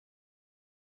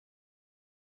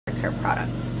care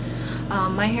products.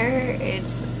 My hair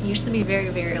used to be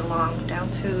very long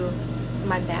down to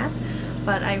my back,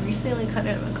 but I recently cut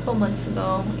it a couple months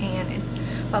ago, and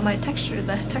but the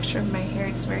texture of my hair,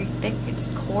 it's very thick, it's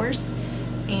coarse,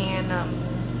 and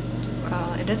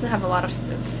it doesn't have a lot of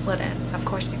split ends, of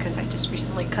course, because I just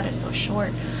recently cut it so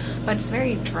short. But it's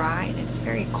very dry and it's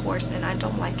very coarse, and I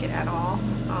don't like it at all.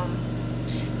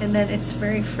 And then it's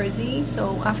very frizzy,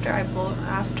 so after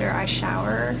I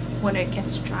shower, when it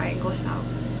gets dry, it goes out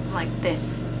like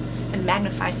this and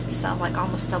magnifies itself, like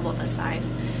almost double the size.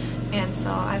 And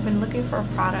so I've been looking for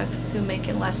products to make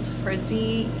it less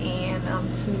frizzy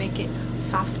and to make it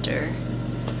softer.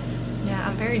 Yeah,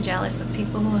 I'm very jealous of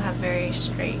people who have very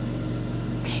straight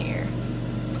hair.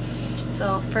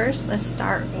 So first, let's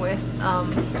start with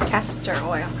almond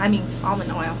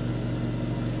oil.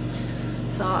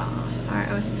 So sorry,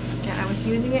 I was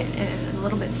using it and a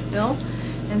little bit spilled.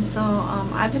 And so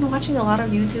I've been watching a lot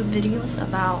of YouTube videos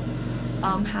about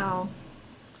how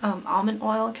almond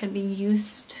oil can be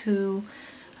used to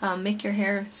make your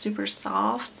hair super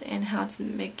soft, and how to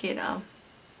make it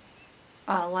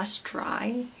less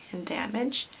dry and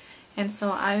damaged. And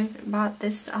so I bought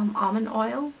this almond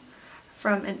oil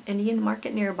from an Indian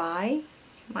market nearby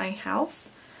my house,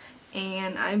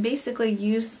 and I basically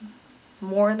used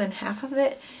more than half of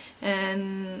it,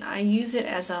 and I use it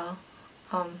as a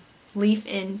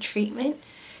leave-in treatment,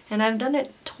 and I've done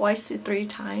it twice to 3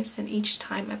 times, and each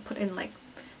time I put in like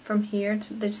from here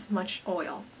to this much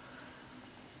oil.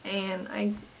 And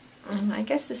I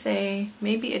guess to say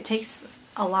maybe it takes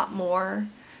a lot more,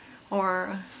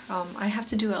 or I have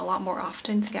to do it a lot more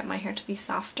often to get my hair to be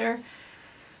softer.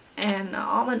 And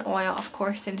almond oil, of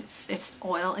course, it's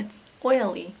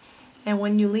oily, and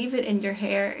when you leave it in your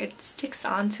hair, it sticks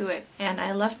onto it. And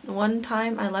one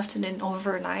time I left it in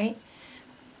overnight,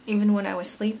 even when I was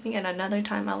sleeping, and another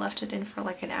time I left it in for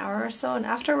like an hour or so, and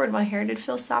afterward my hair did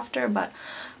feel softer. But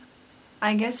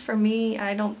I guess for me,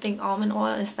 I don't think almond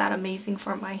oil is that amazing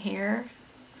for my hair.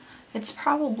 It's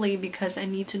probably because I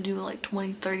need to do like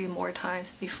 20-30 more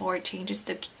times before it changes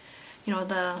the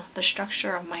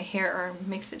structure of my hair or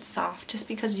makes it soft. Just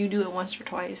because you do it once or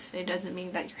twice, it doesn't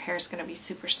mean that your hair is going to be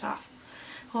super soft.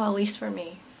 Well, at least for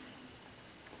me.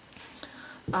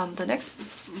 The next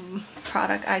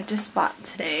product I just bought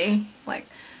today,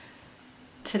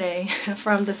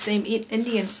 from the same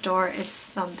Indian store.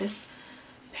 It's this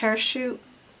Parachute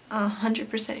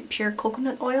 100% pure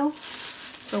coconut oil.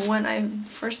 So when I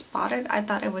first bought it, I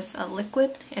thought it was a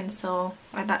liquid, and so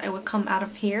I thought it would come out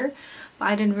of here. But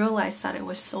I didn't realize that it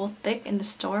was so thick in the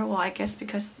store. Well, I guess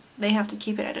because they have to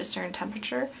keep it at a certain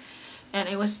temperature, and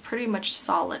it was pretty much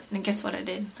solid. And guess what I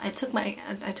did? I took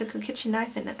a kitchen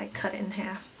knife and then I cut it in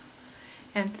half.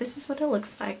 And this is what it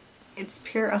looks like. It's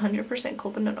pure 100%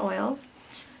 coconut oil.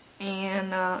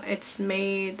 And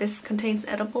this contains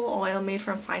edible oil made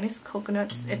from finest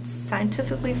coconuts. It's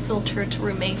scientifically filtered to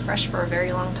remain fresh for a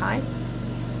very long time.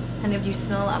 And if you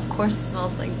smell it, of course it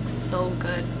smells like so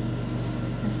good.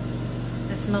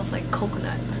 It smells like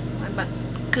coconut, but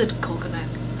good coconut,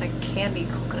 like candy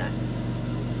coconut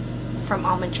from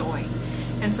Almond Joy.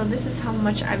 And so this is how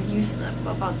much I've used,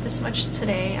 about this much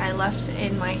today. I left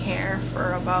in my hair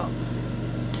for about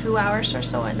 2 hours or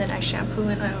so, and then I shampoo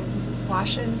and I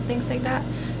wash it and things like that.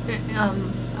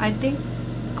 I think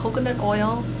coconut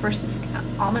oil versus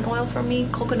almond oil, for me,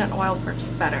 coconut oil works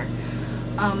better.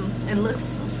 It looks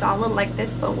solid like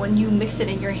this, but when you mix it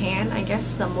in your hand, I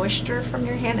guess the moisture from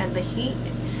your hand and the heat,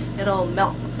 it'll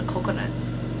melt the coconut.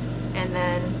 And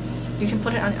then you can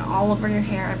put it on all over your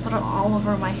hair. I put it all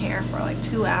over my hair for like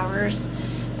 2 hours.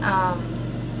 I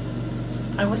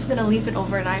was gonna leave it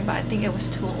overnight, but I think it was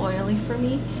too oily for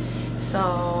me.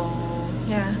 So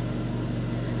yeah.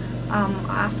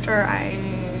 After I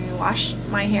washed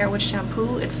my hair with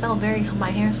shampoo, my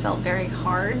hair felt very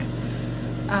hard.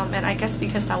 And I guess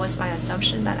because that was my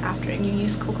assumption, that after you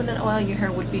use coconut oil, your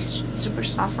hair would be super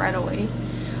soft right away.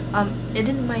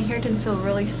 My hair didn't feel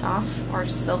really soft or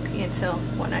silky until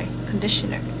when I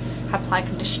apply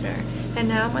conditioner. And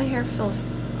now my hair feels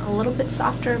a little bit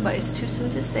softer, but it's too soon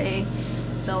to say.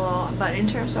 So, but in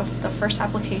terms of the first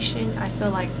application, I feel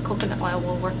like coconut oil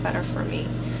will work better for me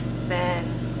than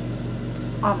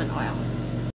almond oil.